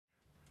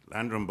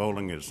Landrum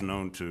Bowling is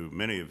known to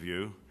many of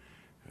you,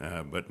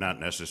 but not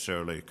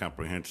necessarily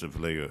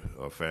comprehensively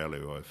or fairly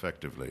or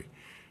effectively.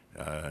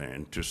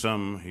 And to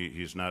some,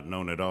 he's not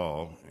known at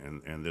all,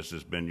 and this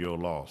has been your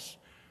loss,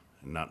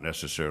 not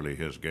necessarily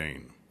his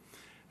gain.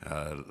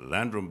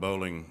 Landrum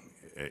Bowling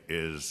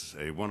is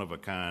a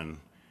one-of-a-kind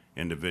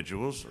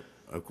individual.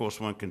 Of course,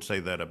 one can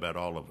say that about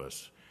all of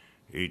us.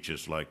 Each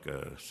is like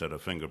a set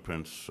of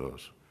fingerprints or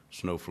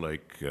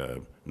snowflake,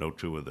 no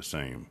two are the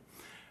same.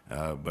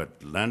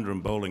 But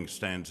Landrum Bowling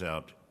stands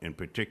out in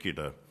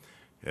particular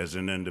as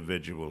an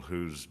individual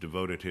who's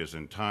devoted his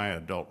entire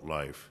adult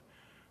life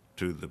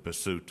to the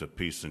pursuit of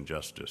peace and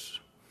justice.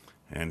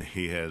 And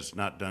he has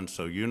not done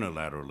so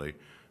unilaterally,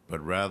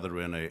 but rather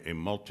in a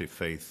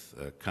multi-faith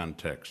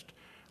context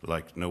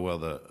like no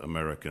other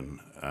American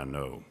I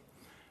know.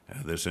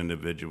 This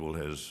individual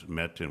has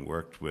met and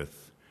worked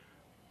with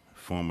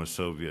former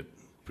Soviet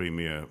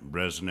Premier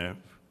Brezhnev,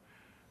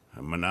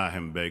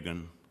 Menachem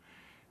Begin,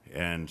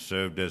 and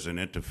served as an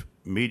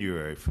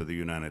intermediary for the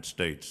United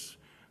States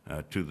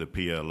to the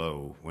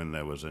PLO when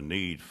there was a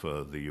need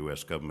for the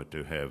U.S. government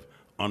to have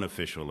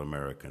unofficial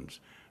Americans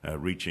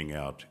reaching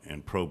out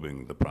and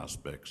probing the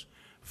prospects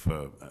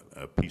for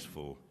a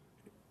peaceful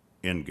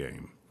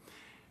endgame.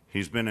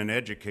 He's been an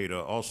educator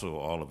also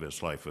all of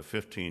his life. For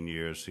 15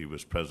 years, he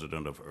was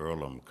president of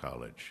Earlham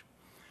College.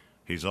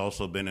 He's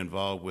also been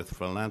involved with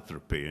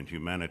philanthropy and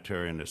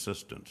humanitarian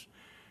assistance.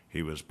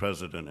 He was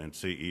president and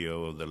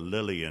CEO of the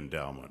Lilly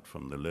Endowment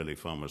from the Lilly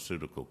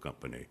Pharmaceutical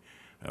Company,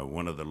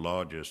 one of the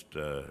largest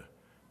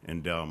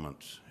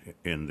endowments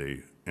in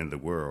the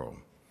world.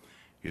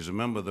 He's a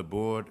member of the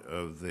board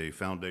of the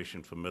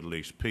Foundation for Middle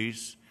East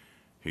Peace.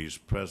 He's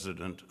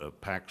president of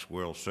PAX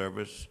World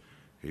Service.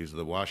 He's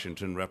the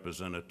Washington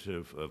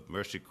representative of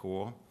Mercy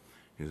Corps.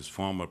 He's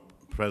former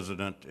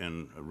president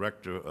and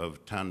rector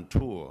of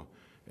Tantur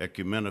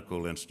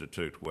Ecumenical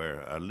Institute,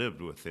 where I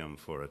lived with him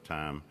for a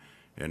time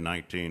in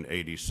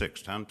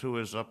 1986.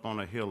 Tantur is up on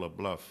a hill, a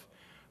bluff,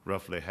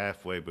 roughly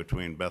halfway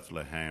between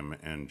Bethlehem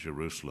and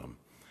Jerusalem.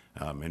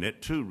 And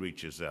it too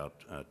reaches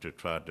out to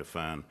try to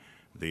find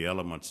the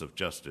elements of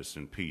justice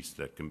and peace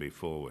that can be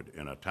forward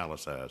and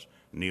italicized,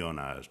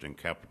 neonized, and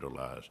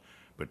capitalized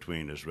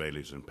between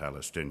Israelis and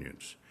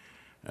Palestinians.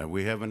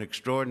 We have an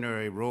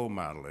extraordinary role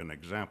model, an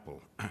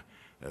example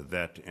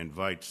that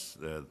invites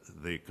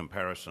the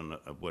comparison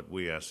of what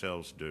we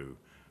ourselves do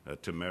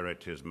to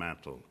merit his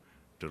mantle,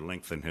 to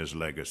lengthen his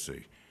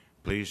legacy.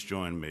 Please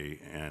join me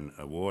in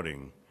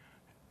awarding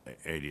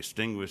a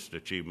distinguished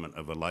achievement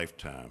of a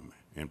lifetime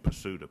in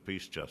pursuit of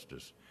peace,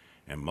 justice,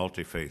 and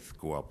multi-faith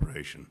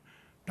cooperation,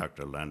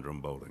 Dr.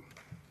 Landrum Bowling.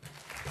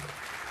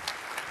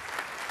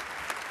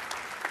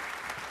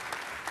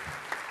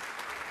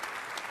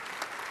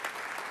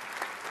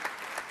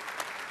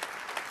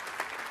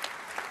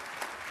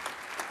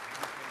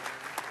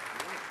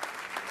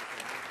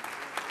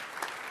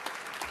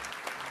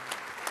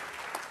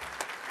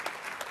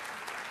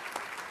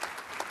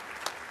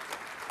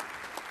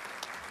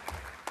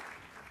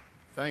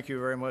 Thank you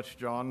very much,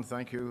 John.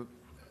 Thank you,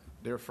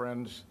 dear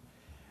friends.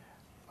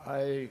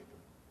 I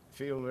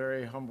feel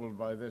very humbled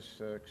by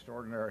this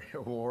extraordinary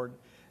award,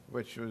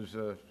 which was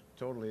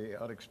totally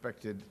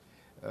unexpected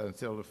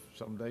until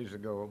some days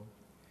ago.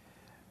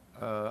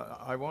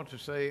 I want to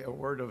say a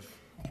word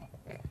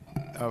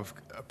of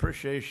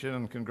appreciation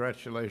and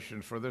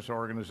congratulation for this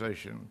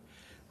organization,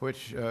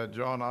 which,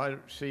 John, I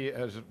see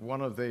as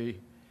one of the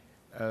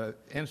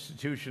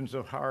institutions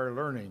of higher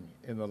learning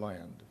in the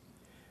land.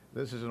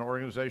 This is an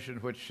organization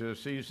which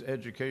sees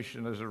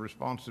education as a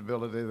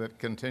responsibility that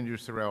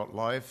continues throughout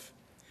life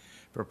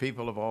for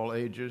people of all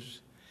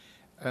ages.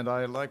 And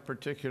I like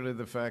particularly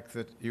the fact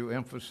that you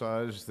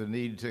emphasize the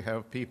need to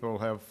have people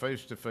have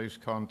face-to-face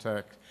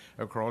contact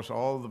across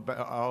all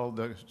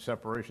the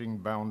separating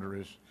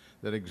boundaries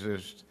that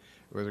exist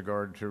with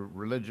regard to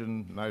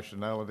religion,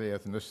 nationality,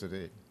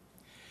 ethnicity.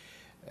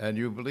 And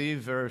you believe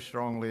very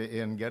strongly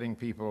in getting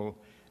people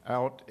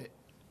out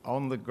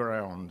on the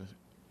ground,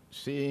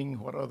 seeing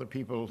what other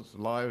people's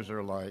lives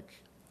are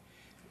like,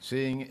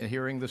 seeing and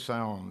hearing the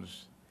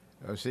sounds,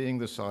 seeing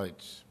the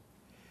sights.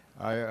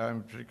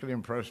 I'm particularly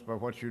impressed by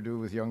what you do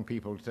with young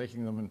people,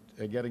 taking them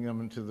and getting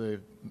them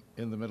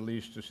in the Middle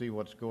East to see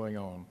what's going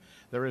on.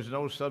 There is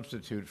no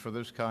substitute for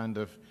this kind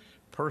of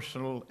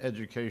personal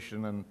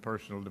education and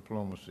personal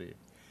diplomacy.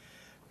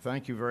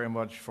 Thank you very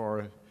much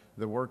for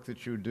the work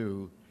that you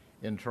do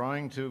in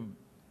trying to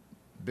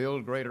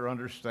build greater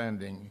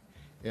understanding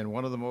in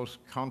one of the most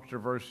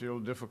controversial,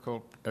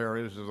 difficult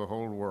areas of the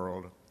whole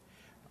world.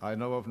 I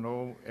know of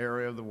no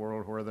area of the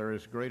world where there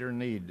is greater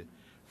need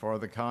for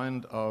the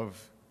kind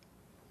of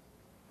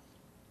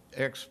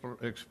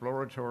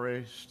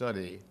exploratory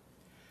study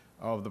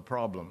of the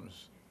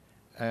problems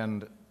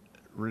and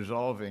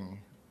resolving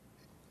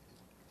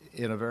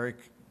in a very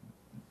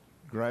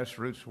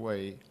grassroots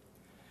way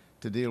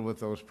to deal with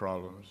those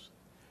problems.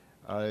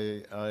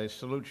 I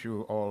salute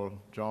you all,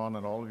 John,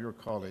 and all of your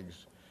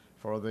colleagues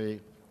for the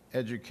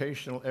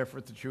educational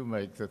effort that you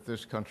make that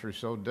this country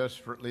so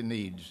desperately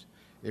needs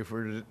if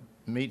we're to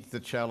meet the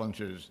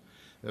challenges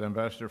that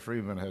Ambassador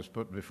Friedman has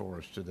put before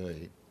us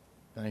today.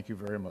 Thank you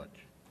very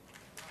much.